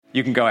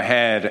You can go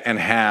ahead and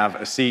have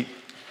a seat.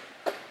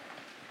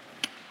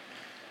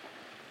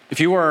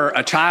 If you were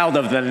a child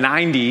of the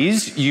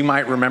 90s, you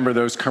might remember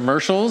those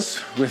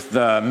commercials with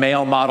the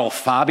male model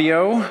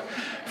Fabio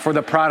for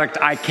the product,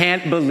 "I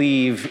can't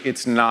believe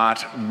it's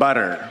not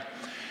butter."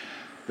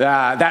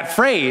 That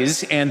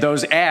phrase and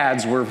those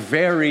ads were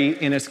very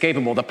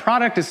inescapable. The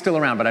product is still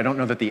around, but I don't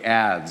know that the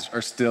ads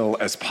are still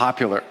as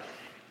popular.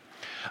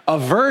 A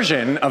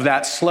version of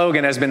that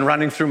slogan has been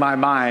running through my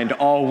mind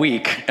all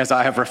week as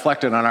I have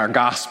reflected on our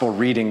gospel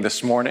reading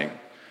this morning.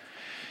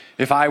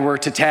 If I were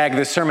to tag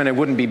this sermon, it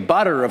wouldn't be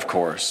butter, of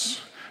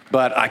course,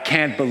 but I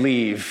can't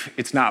believe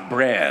it's not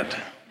bread.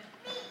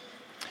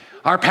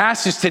 Our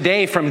passage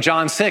today from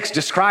John 6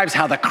 describes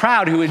how the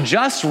crowd who had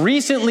just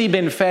recently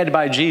been fed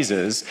by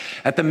Jesus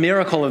at the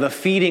miracle of the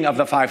feeding of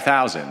the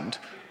 5,000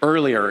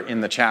 earlier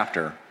in the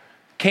chapter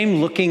came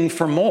looking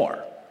for more,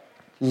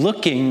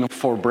 looking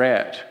for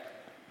bread.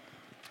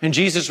 And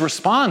Jesus'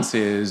 response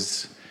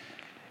is,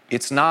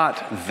 "It's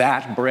not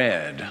that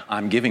bread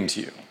I'm giving to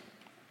you."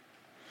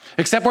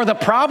 Except where the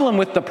problem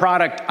with the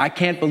product, "I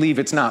can't believe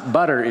it's not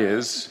butter,"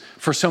 is,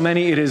 for so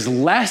many, it is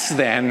less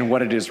than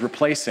what it is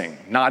replacing,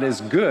 not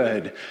as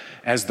good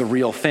as the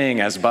real thing,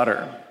 as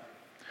butter.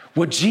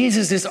 What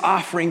Jesus is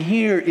offering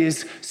here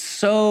is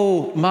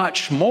so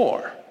much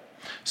more,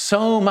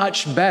 so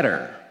much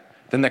better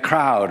than the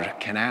crowd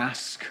can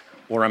ask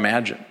or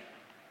imagine.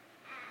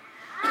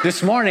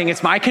 This morning,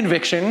 it's my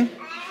conviction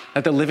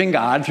that the living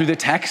God, through the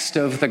text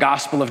of the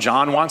Gospel of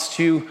John, wants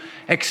to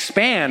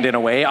expand, in a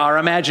way, our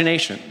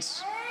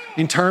imaginations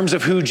in terms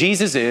of who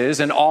Jesus is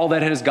and all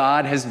that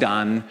God has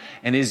done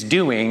and is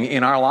doing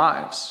in our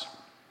lives.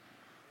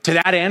 To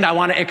that end, I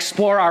want to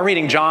explore our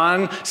reading,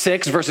 John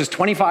 6, verses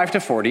 25 to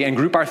 40, and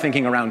group our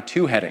thinking around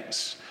two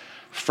headings.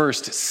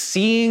 First,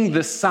 seeing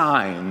the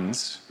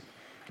signs,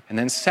 and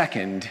then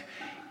second,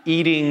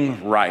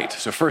 eating right.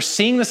 So first,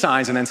 seeing the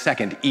signs, and then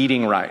second,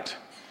 eating right.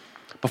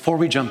 Before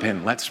we jump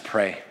in, let's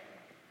pray.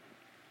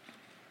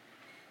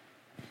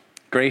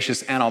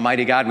 Gracious and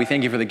almighty God, we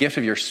thank you for the gift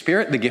of your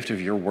Spirit, the gift of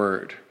your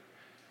word.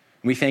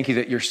 We thank you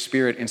that your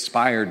Spirit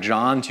inspired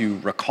John to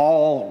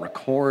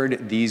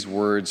record these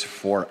words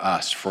for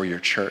us, for your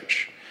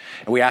church.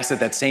 And we ask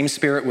that that same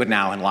Spirit would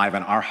now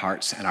enliven our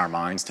hearts and our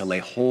minds to lay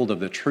hold of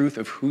the truth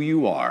of who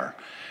you are,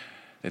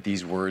 that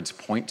these words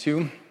point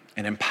to,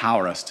 and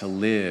empower us to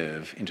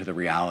live into the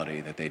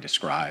reality that they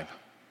describe.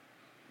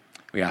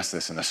 We ask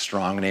this in the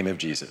strong name of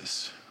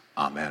Jesus.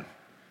 Amen.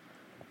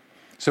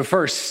 So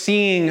first,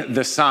 seeing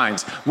the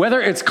signs.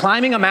 Whether it's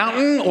climbing a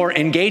mountain or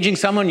engaging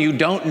someone you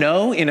don't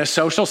know in a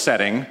social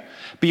setting,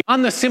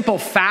 beyond the simple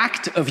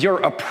fact of your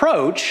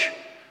approach,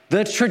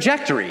 the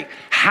trajectory,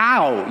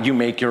 how you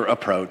make your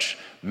approach,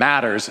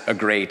 matters a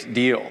great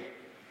deal.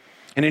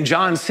 And in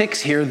John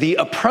 6 here, the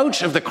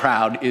approach of the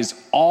crowd is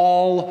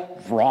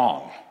all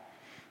wrong.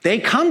 They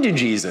come to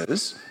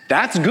Jesus,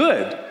 that's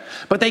good,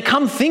 but they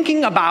come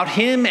thinking about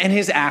him and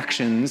his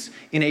actions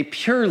in a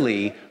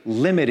purely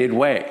limited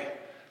way.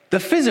 The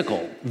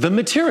physical, the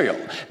material.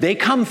 They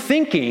come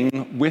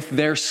thinking with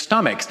their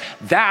stomachs.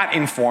 That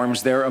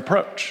informs their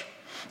approach.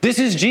 This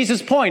is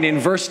Jesus' point in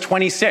verse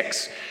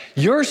 26.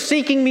 You're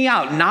seeking me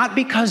out, not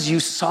because you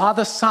saw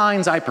the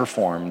signs I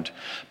performed,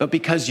 but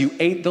because you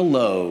ate the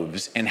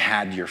loaves and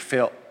had your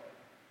fill.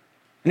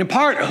 And in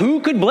part, who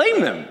could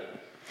blame them?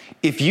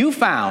 If you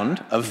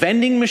found a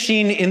vending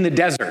machine in the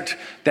desert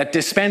that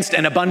dispensed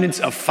an abundance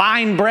of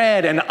fine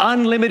bread and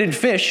unlimited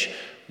fish,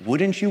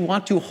 wouldn't you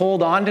want to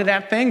hold on to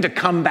that thing, to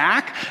come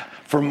back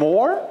for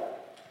more?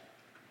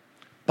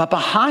 But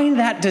behind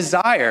that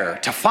desire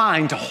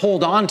to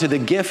hold on to the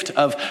gift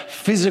of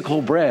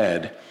physical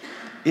bread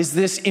is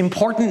this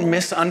important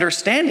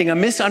misunderstanding, a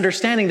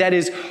misunderstanding that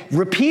is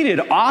repeated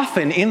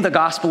often in the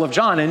Gospel of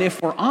John, and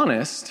if we're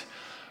honest,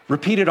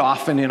 repeated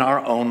often in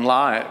our own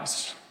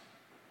lives.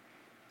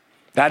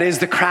 That is,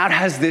 the crowd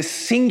has this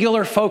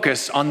singular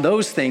focus on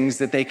those things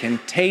that they can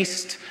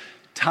taste,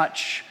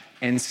 touch,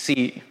 and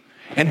see.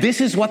 And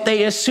this is what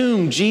they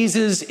assume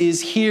Jesus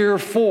is here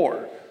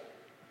for.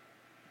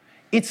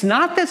 It's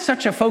not that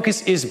such a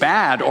focus is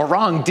bad or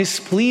wrong,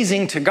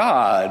 displeasing to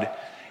God.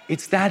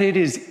 It's that it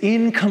is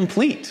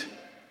incomplete.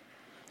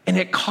 And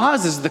it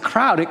causes the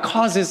crowd, it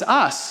causes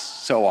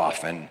us so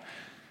often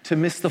to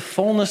miss the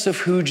fullness of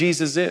who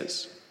Jesus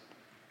is.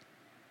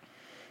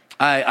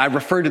 I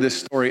referred to this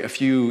story a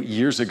few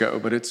years ago,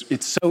 but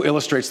it so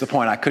illustrates the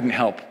point, I couldn't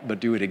help but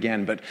do it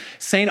again. But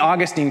St.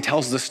 Augustine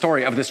tells the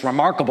story of this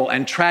remarkable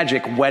and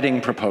tragic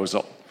wedding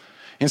proposal.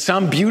 In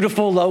some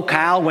beautiful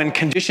locale, when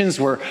conditions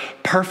were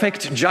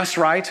perfect, just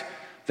right,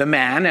 the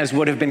man, as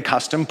would have been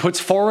custom, puts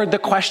forward the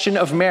question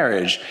of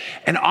marriage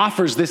and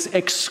offers this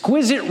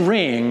exquisite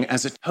ring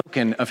as a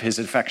token of his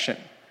affection.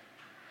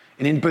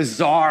 And in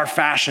bizarre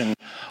fashion,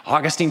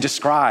 Augustine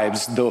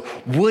describes the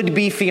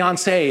would-be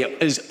fiancé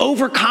is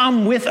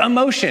overcome with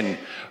emotion,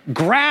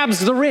 grabs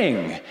the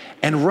ring,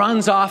 and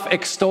runs off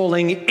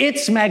extolling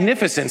its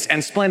magnificence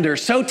and splendor,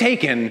 so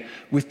taken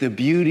with the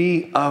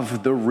beauty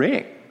of the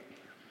ring.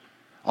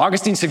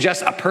 Augustine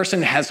suggests a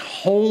person has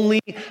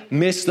wholly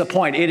missed the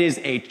point. It is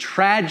a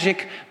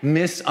tragic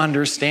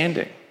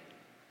misunderstanding.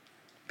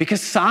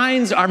 Because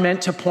signs are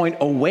meant to point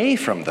away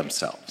from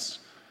themselves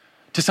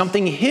to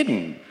something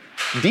hidden,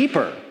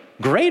 deeper,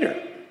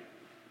 greater.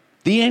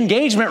 The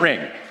engagement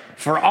ring,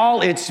 for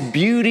all its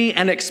beauty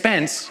and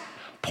expense,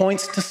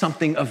 points to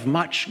something of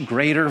much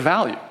greater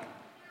value,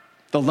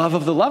 the love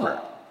of the lover.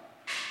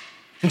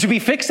 And to be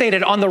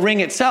fixated on the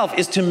ring itself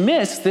is to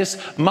miss this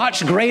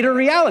much greater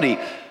reality.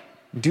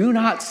 Do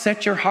not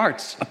set your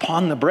hearts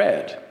upon the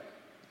bread,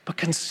 but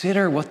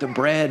consider what the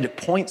bread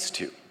points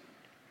to.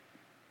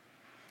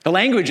 The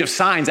language of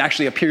signs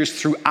actually appears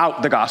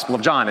throughout the Gospel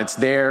of John. It's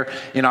there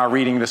in our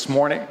reading this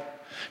morning.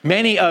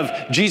 Many of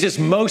Jesus'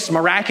 most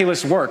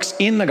miraculous works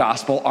in the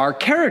Gospel are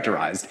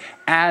characterized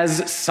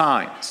as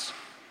signs.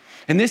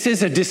 And this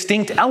is a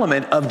distinct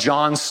element of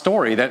John's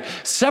story that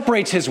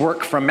separates his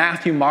work from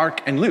Matthew,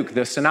 Mark, and Luke,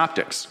 the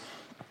synoptics.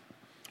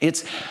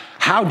 It's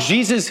how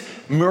Jesus'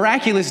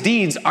 miraculous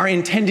deeds are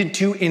intended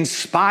to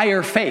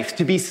inspire faith,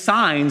 to be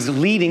signs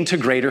leading to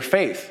greater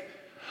faith.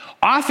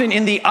 Often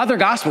in the other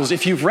Gospels,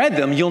 if you've read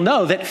them, you'll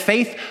know that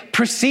faith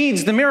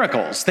precedes the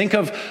miracles. Think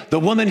of the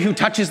woman who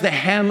touches the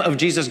hem of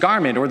Jesus'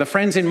 garment, or the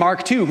friends in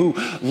Mark 2 who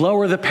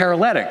lower the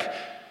paralytic.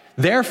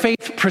 Their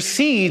faith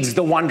precedes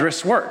the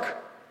wondrous work.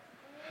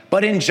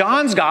 But in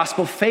John's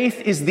Gospel,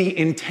 faith is the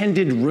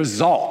intended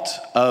result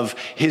of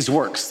his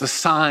works, the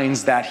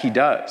signs that he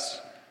does.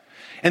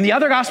 In the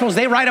other Gospels,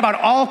 they write about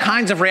all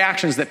kinds of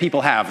reactions that people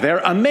have. They're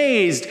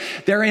amazed,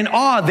 they're in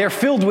awe, they're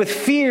filled with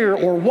fear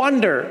or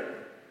wonder.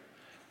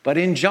 But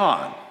in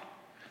John,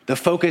 the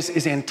focus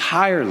is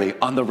entirely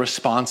on the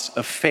response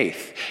of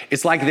faith.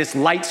 It's like this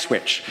light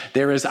switch.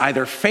 There is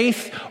either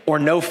faith or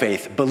no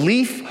faith,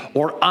 belief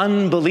or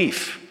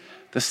unbelief.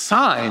 The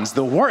signs,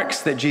 the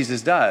works that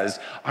Jesus does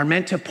are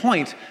meant to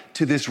point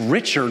to this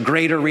richer,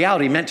 greater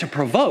reality, meant to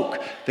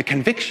provoke the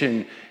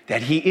conviction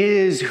that he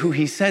is who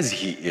he says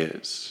he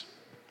is.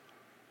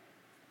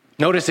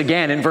 Notice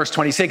again in verse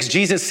 26,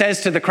 Jesus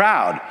says to the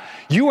crowd,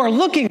 "You are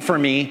looking for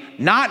me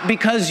not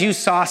because you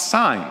saw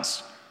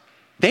signs."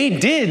 They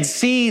did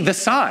see the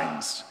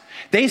signs.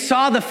 They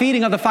saw the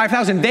feeding of the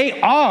 5,000.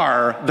 They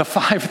are the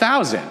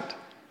 5,000.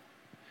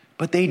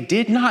 But they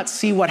did not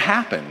see what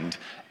happened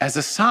as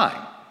a sign.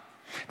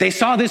 They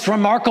saw this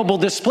remarkable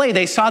display.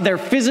 They saw their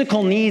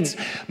physical needs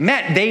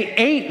met. They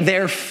ate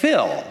their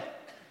fill,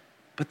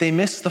 but they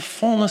missed the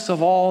fullness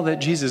of all that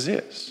Jesus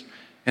is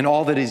and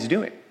all that he's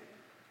doing.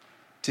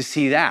 To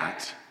see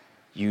that,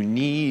 you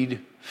need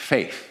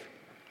faith.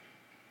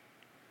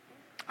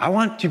 I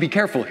want to be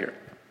careful here.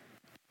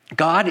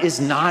 God is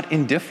not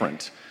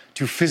indifferent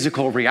to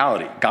physical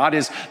reality. God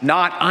is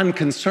not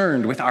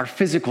unconcerned with our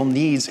physical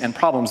needs and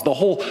problems. The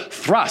whole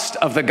thrust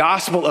of the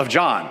Gospel of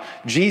John,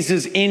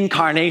 Jesus'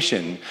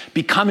 incarnation,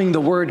 becoming the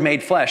Word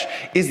made flesh,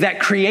 is that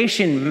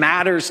creation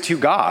matters to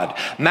God,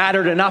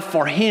 mattered enough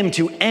for him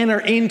to enter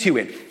into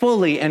it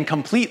fully and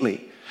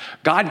completely.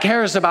 God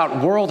cares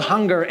about world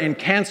hunger and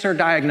cancer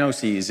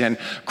diagnoses and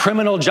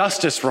criminal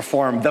justice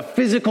reform, the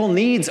physical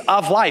needs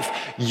of life.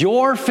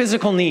 Your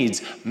physical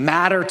needs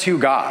matter to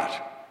God.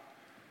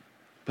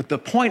 But the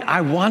point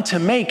I want to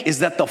make is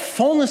that the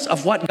fullness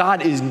of what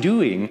God is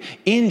doing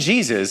in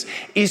Jesus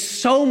is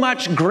so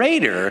much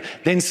greater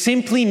than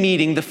simply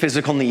meeting the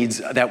physical needs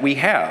that we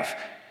have.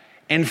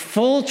 And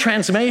full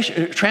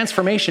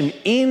transformation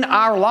in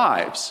our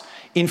lives,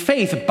 in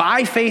faith,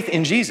 by faith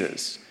in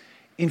Jesus,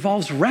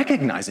 involves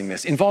recognizing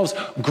this, involves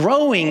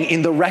growing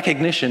in the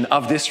recognition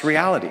of this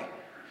reality,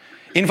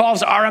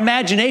 involves our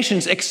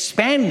imaginations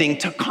expanding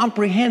to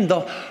comprehend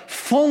the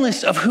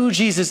fullness of who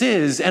Jesus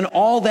is and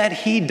all that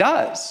he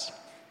does,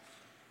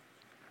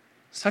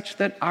 such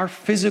that our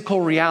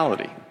physical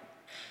reality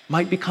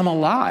might become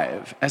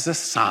alive as a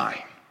sign,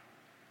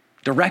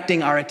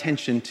 directing our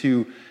attention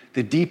to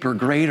the deeper,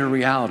 greater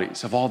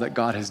realities of all that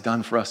God has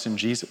done for us in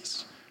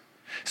Jesus.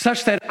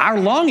 Such that our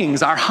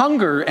longings, our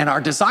hunger, and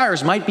our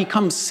desires might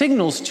become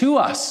signals to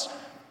us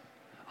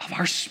of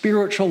our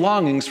spiritual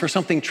longings for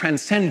something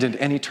transcendent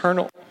and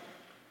eternal.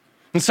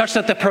 And such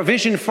that the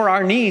provision for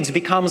our needs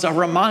becomes a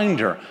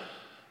reminder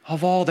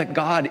of all that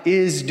God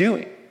is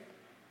doing.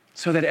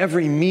 So that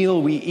every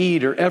meal we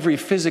eat or every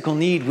physical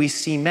need we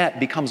see met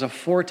becomes a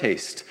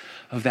foretaste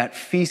of that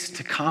feast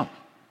to come.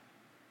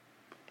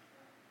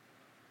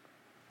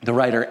 The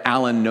writer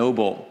Alan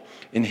Noble,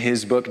 in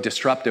his book,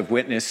 Disruptive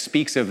Witness,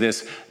 speaks of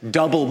this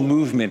double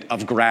movement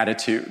of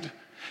gratitude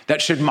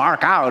that should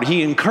mark out,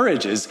 he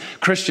encourages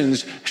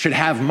Christians should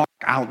have mark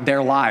out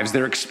their lives,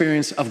 their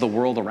experience of the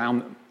world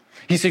around them.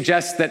 He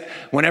suggests that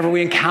whenever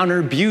we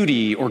encounter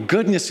beauty or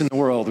goodness in the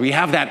world, we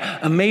have that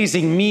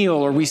amazing meal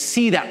or we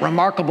see that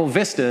remarkable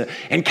vista,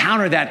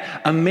 encounter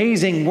that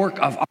amazing work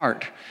of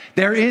art,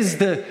 there is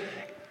the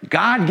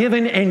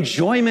God-given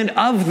enjoyment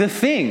of the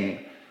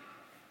thing,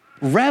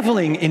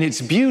 reveling in its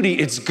beauty,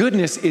 its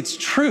goodness, its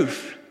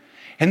truth.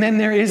 And then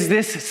there is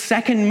this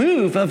second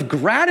move of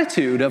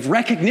gratitude, of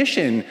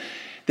recognition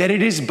that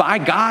it is by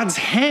God's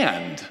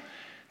hand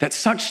that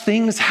such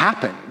things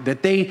happen,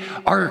 that they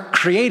are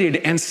created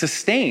and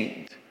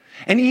sustained.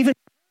 And even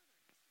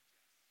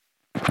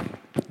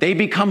they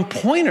become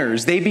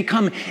pointers, they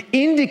become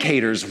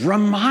indicators,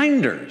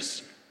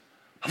 reminders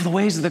of the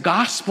ways the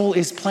gospel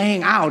is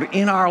playing out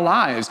in our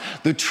lives,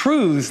 the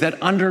truths that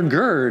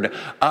undergird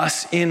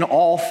us in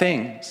all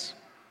things.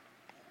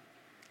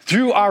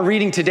 Through our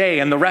reading today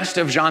and the rest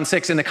of John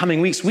 6 in the coming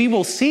weeks, we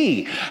will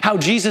see how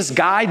Jesus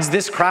guides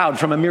this crowd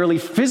from a merely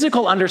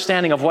physical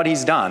understanding of what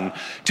he's done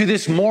to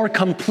this more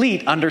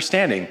complete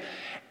understanding.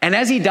 And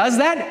as he does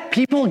that,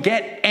 people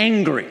get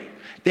angry.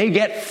 They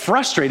get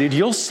frustrated.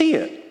 You'll see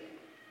it.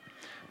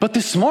 But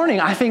this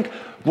morning, I think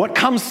what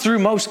comes through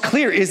most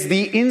clear is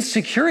the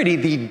insecurity,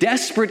 the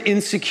desperate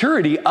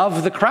insecurity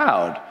of the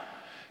crowd.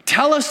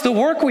 Tell us the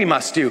work we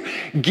must do.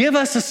 Give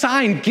us a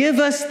sign. Give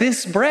us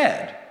this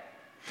bread.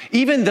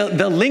 Even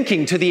the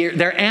linking to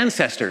their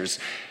ancestors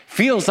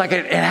feels like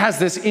it has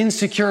this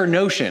insecure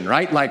notion,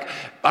 right? Like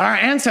our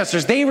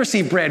ancestors, they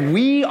received bread.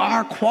 We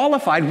are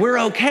qualified. We're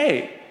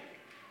okay.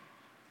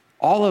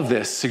 All of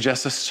this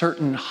suggests a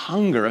certain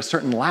hunger, a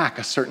certain lack,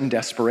 a certain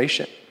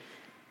desperation.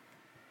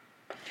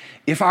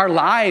 If our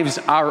lives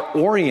are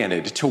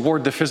oriented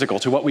toward the physical,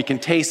 to what we can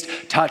taste,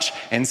 touch,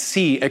 and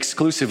see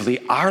exclusively,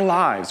 our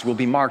lives will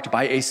be marked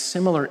by a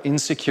similar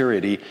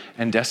insecurity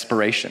and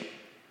desperation.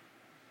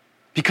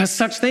 Because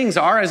such things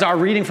are, as our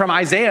reading from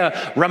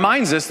Isaiah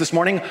reminds us this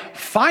morning,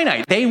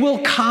 finite. They will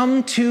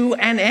come to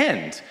an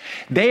end.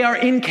 They are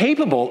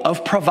incapable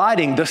of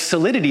providing the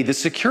solidity, the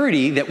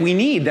security that we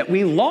need, that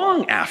we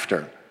long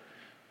after.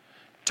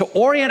 To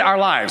orient our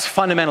lives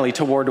fundamentally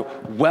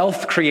toward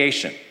wealth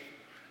creation,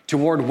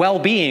 toward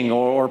well-being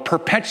or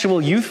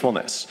perpetual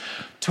youthfulness,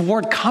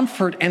 toward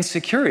comfort and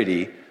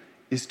security,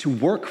 is to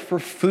work for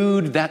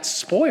food that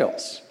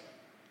spoils.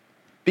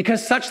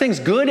 Because such things,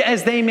 good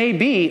as they may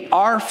be,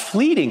 are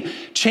fleeting.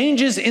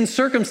 Changes in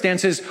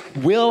circumstances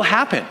will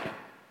happen.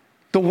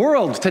 The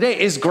world today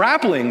is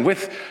grappling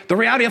with the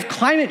reality of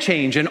climate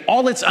change and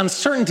all its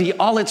uncertainty,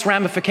 all its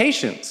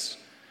ramifications.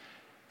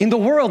 In the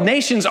world,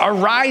 nations are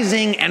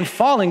rising and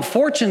falling.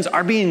 Fortunes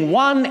are being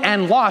won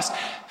and lost.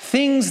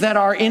 Things that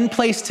are in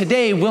place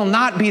today will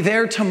not be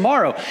there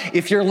tomorrow.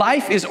 If your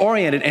life is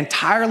oriented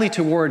entirely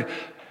toward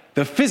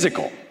the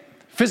physical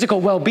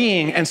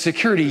well-being and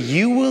security,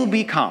 you will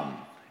become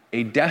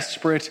a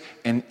desperate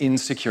and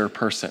insecure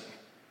person.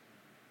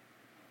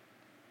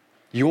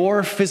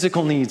 Your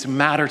physical needs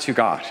matter to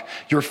God.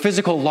 Your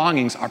physical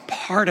longings are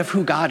part of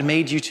who God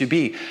made you to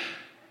be.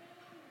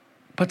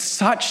 But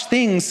such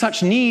things,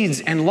 such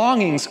needs and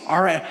longings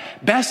are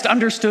best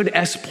understood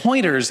as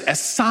pointers,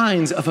 as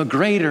signs of a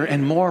greater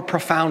and more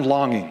profound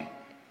longing.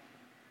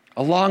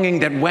 A longing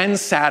that, when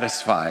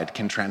satisfied,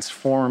 can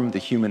transform the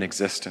human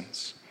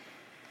existence.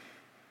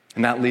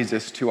 And that leads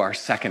us to our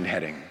second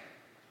heading: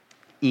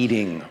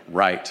 eating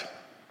right.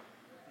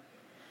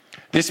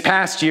 This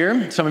past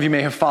year, some of you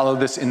may have followed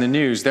this in the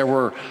news, there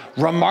were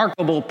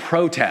remarkable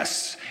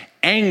protests,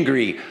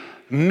 angry,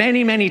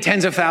 many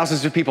tens of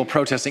thousands of people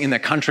protesting in the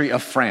country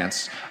of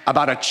France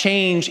about a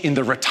change in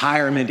the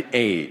retirement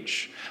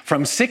age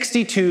from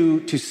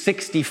 62 to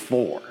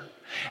 64.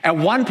 At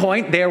one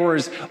point, there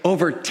was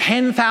over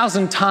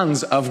 10,000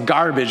 tons of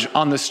garbage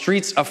on the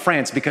streets of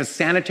France because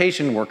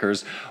sanitation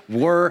workers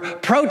were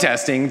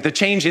protesting the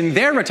change in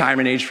their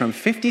retirement age from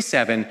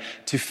 57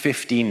 to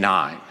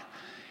 59.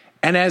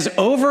 And as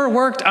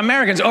overworked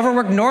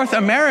North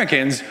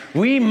Americans,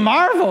 we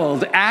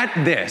marveled at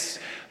this.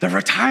 The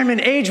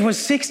retirement age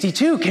was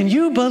 62. Can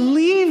you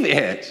believe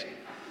it?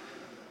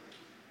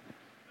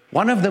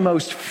 One of the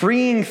most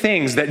freeing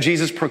things that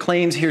Jesus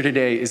proclaims here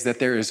today is that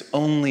there is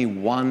only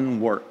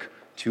one work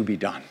to be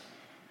done.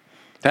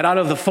 That out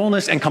of the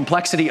fullness and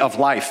complexity of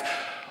life,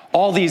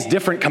 all these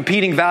different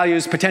competing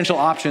values, potential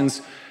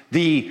options,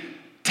 the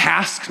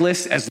task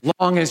list as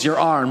long as your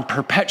arm,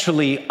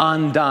 perpetually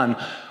undone,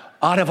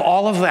 out of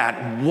all of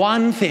that,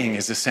 one thing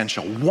is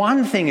essential.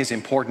 One thing is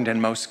important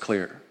and most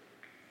clear.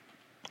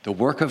 The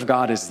work of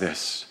God is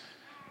this: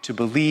 to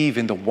believe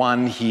in the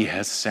one he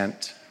has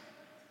sent.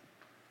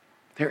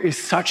 There is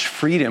such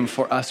freedom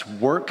for us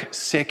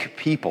work-sick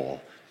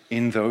people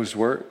in those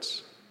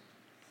words.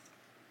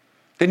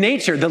 The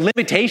nature, the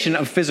limitation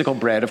of physical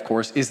bread, of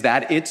course, is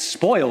that it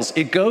spoils,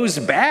 it goes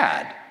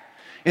bad.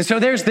 And so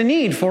there's the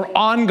need for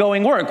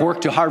ongoing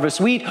work to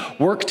harvest wheat,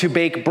 work to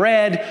bake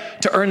bread,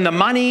 to earn the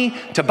money,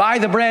 to buy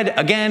the bread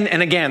again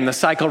and again. The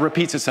cycle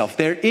repeats itself.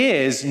 There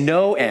is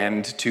no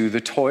end to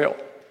the toil.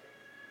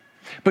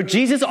 But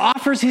Jesus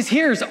offers his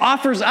hearers,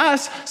 offers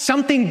us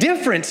something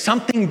different,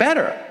 something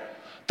better.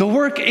 The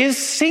work is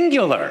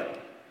singular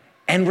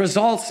and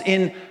results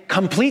in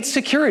complete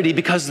security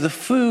because the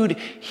food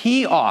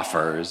he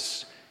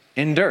offers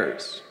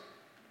endures.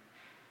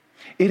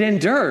 It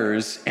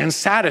endures and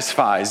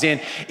satisfies.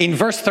 In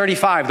verse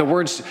 35, the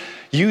words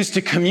used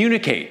to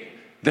communicate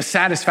the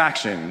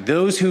satisfaction.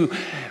 Those who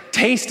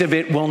taste of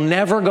it will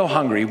never go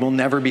hungry, will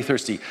never be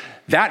thirsty.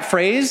 That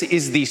phrase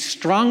is the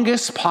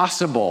strongest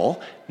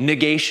possible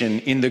negation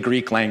in the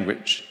Greek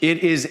language. It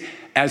is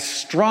as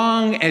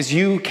strong as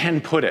you can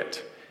put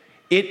it.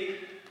 It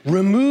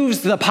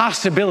removes the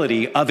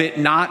possibility of it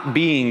not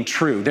being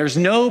true. There's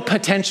no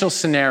potential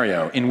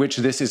scenario in which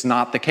this is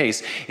not the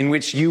case, in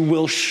which you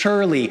will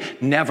surely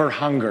never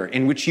hunger,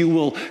 in which you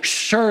will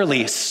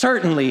surely,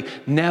 certainly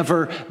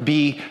never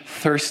be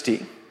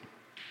thirsty.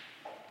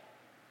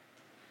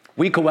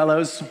 We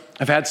Coelhos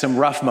have had some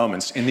rough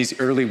moments in these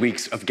early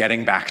weeks of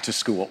getting back to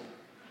school.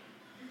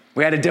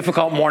 We had a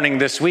difficult morning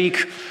this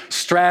week,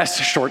 stress,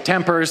 short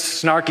tempers,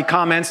 snarky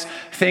comments,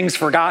 things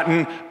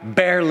forgotten,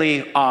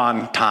 barely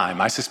on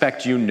time. I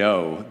suspect you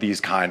know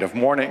these kind of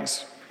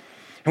mornings.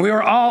 And we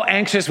were all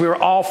anxious, we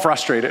were all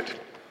frustrated.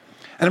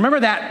 And I remember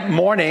that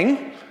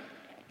morning,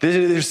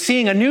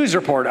 seeing a news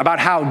report about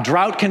how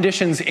drought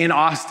conditions in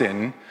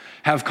Austin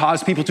have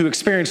caused people to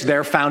experience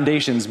their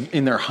foundations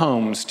in their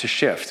homes to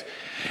shift.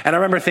 And I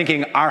remember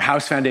thinking, our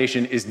house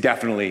foundation is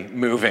definitely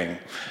moving.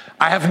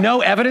 I have no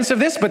evidence of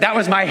this, but that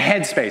was my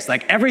headspace.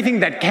 Like,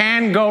 everything that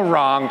can go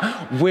wrong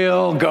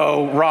will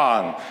go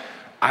wrong.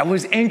 I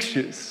was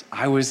anxious.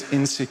 I was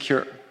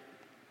insecure.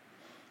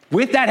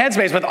 With that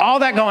headspace, with all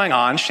that going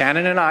on,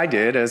 Shannon and I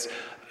did, as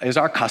is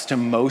our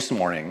custom most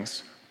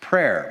mornings,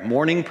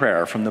 morning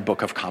prayer from the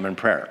Book of Common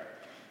Prayer.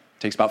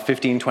 It takes about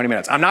 15, 20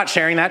 minutes. I'm not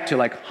sharing that to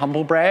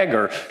humble brag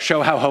or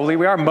show how holy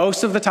we are.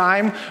 Most of the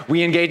time,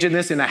 we engage in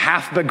this in a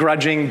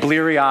half-begrudging,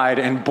 bleary-eyed,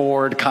 and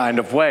bored kind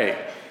of way.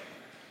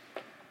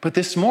 But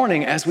this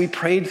morning, as we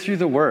prayed through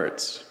the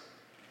words,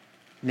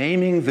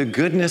 naming the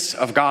goodness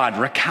of God,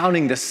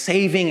 recounting the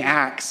saving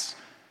acts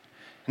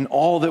and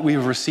all that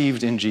we've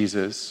received in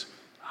Jesus,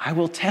 I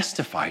will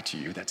testify to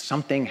you that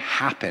something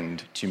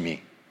happened to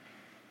me.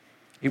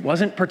 It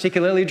wasn't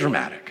particularly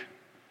dramatic.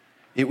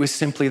 It was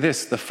simply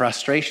this: the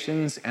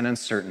frustrations and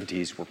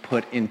uncertainties were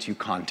put into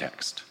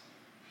context.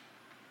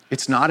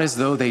 It's not as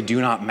though they do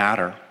not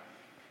matter.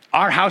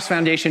 Our house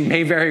foundation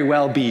may very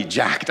well be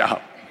jacked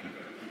up.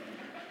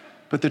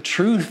 But the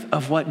truth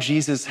of what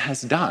Jesus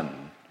has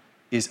done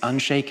is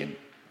unshaken,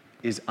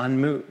 is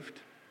unmoved.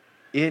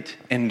 It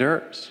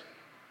endures.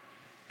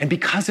 And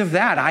because of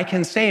that, I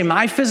can say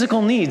my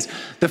physical needs,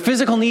 the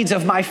physical needs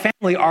of my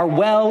family, are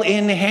well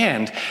in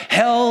hand,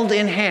 held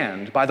in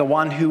hand by the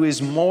one who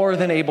is more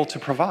than able to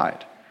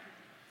provide.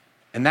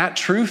 And that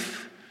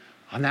truth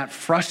on that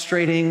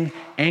frustrating,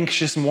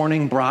 anxious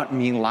morning brought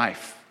me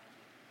life.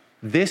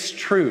 This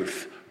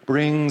truth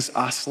brings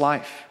us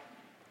life.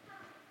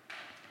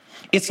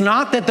 It's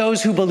not that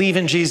those who believe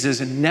in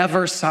Jesus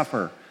never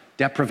suffer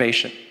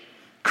deprivation.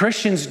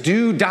 Christians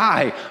do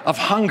die of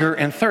hunger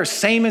and thirst,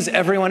 same as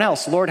everyone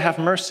else. Lord, have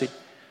mercy.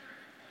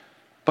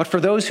 But for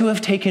those who have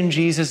taken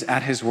Jesus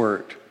at his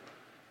word,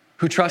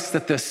 who trust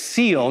that the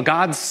seal,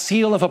 God's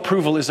seal of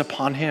approval, is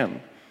upon him,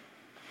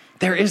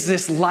 there is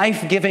this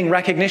life-giving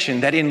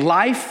recognition that in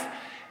life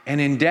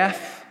and in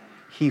death,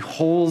 he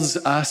holds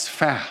us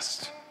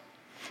fast,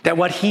 that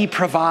what he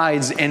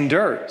provides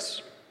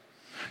endures.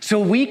 So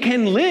we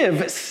can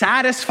live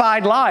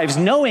satisfied lives,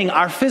 knowing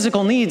our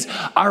physical needs,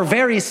 our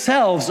very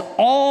selves,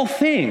 all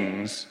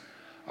things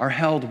are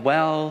held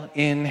well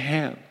in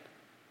hand.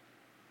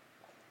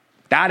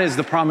 That is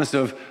the promise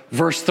of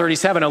verse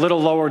 37, a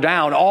little lower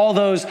down. All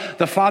those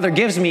the Father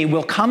gives me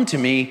will come to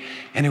me,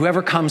 and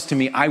whoever comes to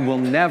me, I will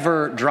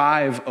never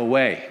drive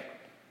away.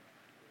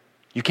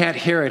 You can't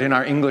hear it in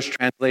our English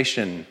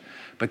translation,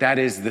 but that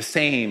is the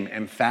same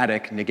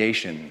emphatic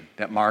negation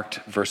that marked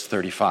verse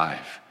 35.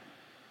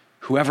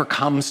 Whoever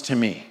comes to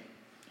me,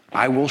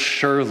 I will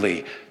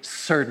surely,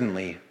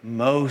 certainly,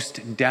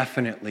 most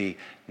definitely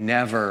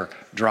never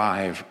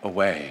drive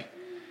away.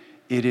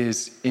 It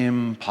is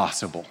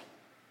impossible.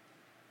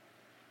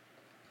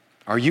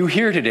 Are you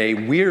here today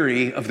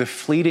weary of the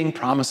fleeting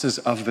promises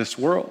of this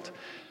world?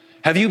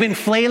 Have you been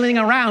flailing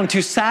around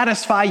to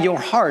satisfy your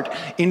heart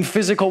in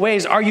physical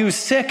ways? Are you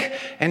sick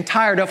and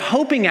tired of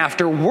hoping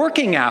after,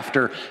 working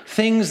after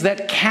things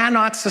that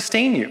cannot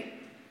sustain you?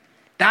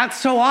 That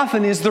so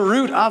often is the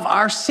root of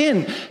our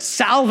sin,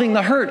 salving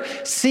the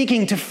hurt,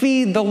 seeking to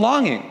feed the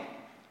longing.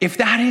 If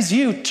that is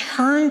you,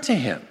 turn to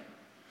him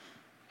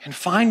and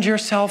find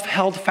yourself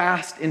held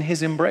fast in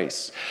his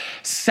embrace.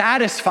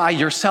 Satisfy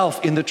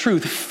yourself in the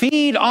truth.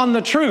 Feed on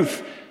the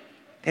truth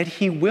that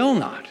he will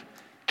not,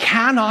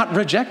 cannot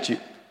reject you.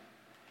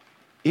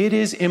 It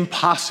is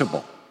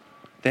impossible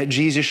that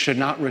Jesus should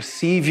not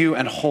receive you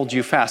and hold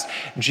you fast.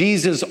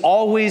 Jesus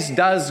always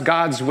does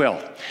God's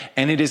will.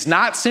 And it is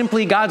not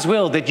simply God's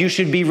will that you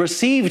should be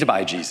received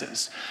by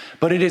Jesus,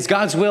 but it is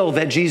God's will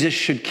that Jesus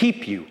should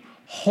keep you,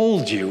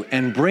 hold you,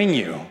 and bring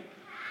you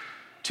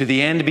to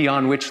the end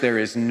beyond which there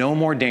is no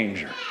more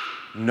danger,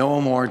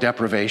 no more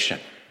deprivation.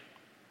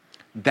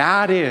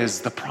 That is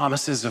the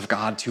promises of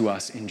God to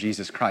us in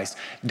Jesus Christ.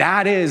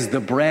 That is the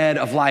bread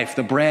of life,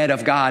 the bread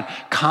of God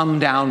come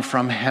down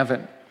from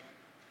heaven.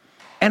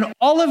 And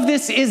all of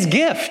this is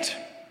gift.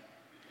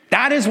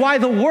 That is why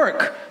the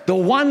work, the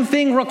one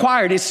thing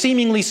required, is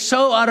seemingly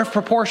so out of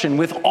proportion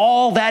with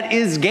all that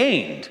is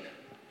gained.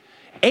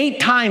 8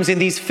 times in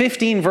these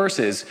 15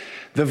 verses,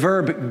 the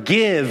verb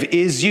give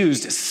is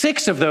used.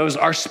 6 of those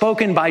are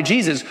spoken by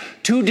Jesus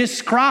to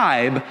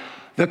describe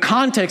the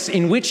context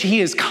in which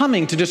he is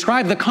coming, to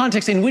describe the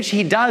context in which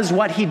he does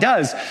what he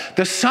does.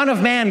 The Son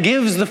of Man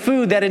gives the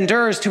food that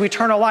endures to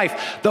eternal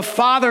life. The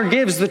Father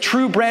gives the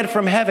true bread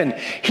from heaven.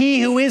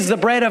 He who is the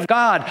bread of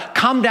God,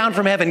 come down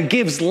from heaven,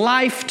 gives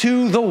life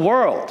to the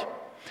world.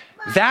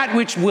 That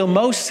which will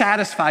most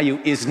satisfy you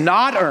is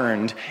not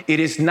earned. It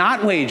is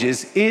not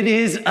wages. It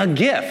is a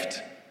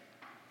gift.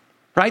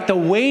 Right? The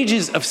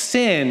wages of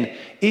sin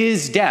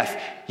is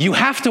death. You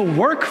have to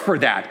work for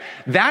that.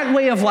 That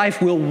way of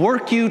life will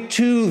work you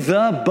to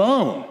the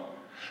bone.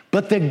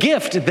 But the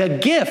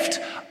gift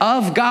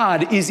of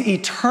God is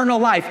eternal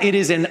life. It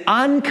is an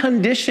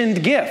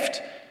unconditioned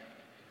gift.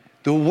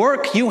 The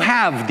work you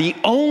have, the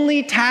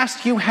only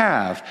task you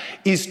have,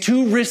 is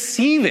to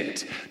receive it,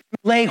 to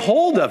lay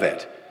hold of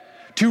it,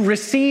 to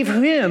receive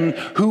him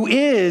who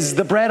is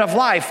the bread of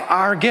life,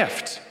 our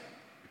gift.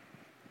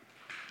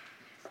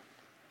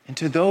 And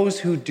to those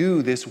who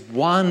do this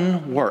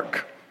one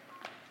work,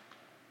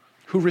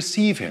 who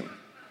receive him,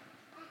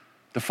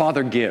 the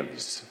Father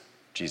gives,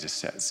 Jesus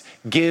says,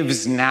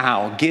 gives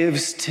now,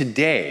 gives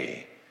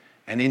today,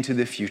 and into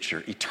the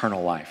future,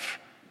 eternal life.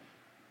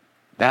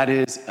 That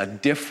is a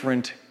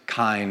different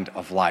kind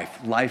of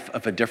life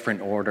of a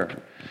different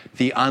order,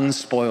 the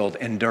unspoiled,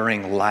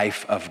 enduring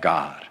life of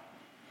God.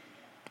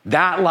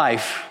 That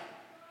life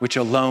which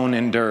alone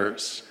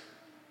endures,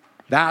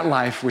 that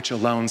life which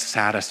alone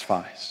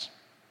satisfies,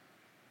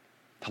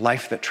 the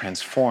life that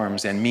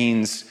transforms and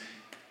means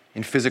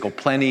in physical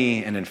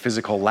plenty and in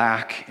physical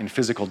lack, in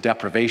physical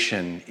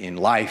deprivation, in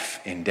life,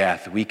 in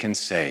death, we can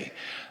say,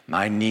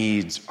 my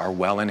needs are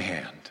well in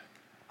hand.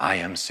 I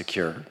am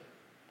secure.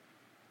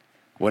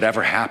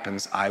 Whatever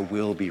happens, I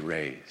will be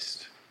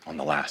raised on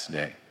the last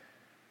day.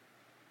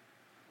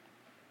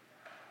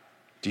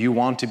 Do you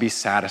want to be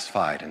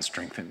satisfied and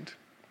strengthened?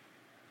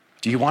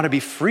 Do you want to be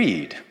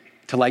freed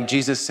to, like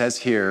Jesus says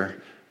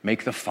here,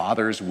 make the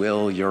Father's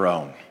will your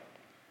own?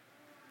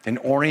 Then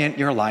orient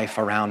your life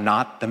around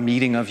not the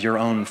meeting of your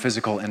own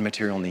physical and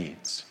material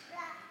needs,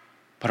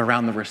 but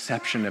around the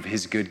reception of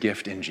his good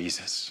gift in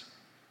Jesus.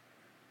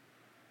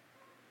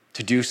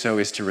 To do so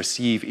is to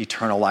receive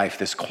eternal life,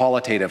 this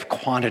qualitative,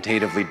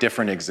 quantitatively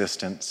different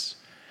existence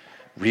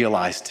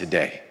realized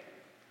today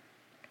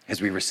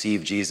as we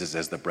receive Jesus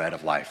as the bread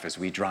of life, as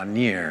we draw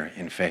near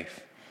in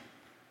faith.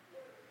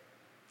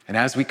 And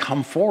as we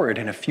come forward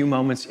in a few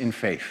moments in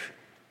faith,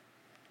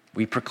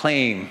 we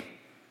proclaim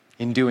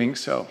in doing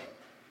so,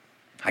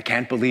 I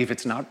can't believe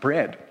it's not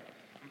bread.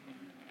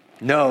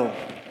 No,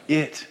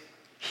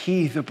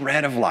 he, the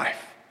bread of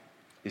life,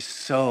 is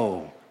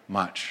so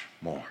much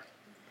more.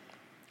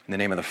 In the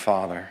name of the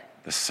Father,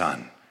 the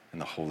Son, and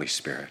the Holy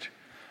Spirit.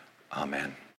 Amen.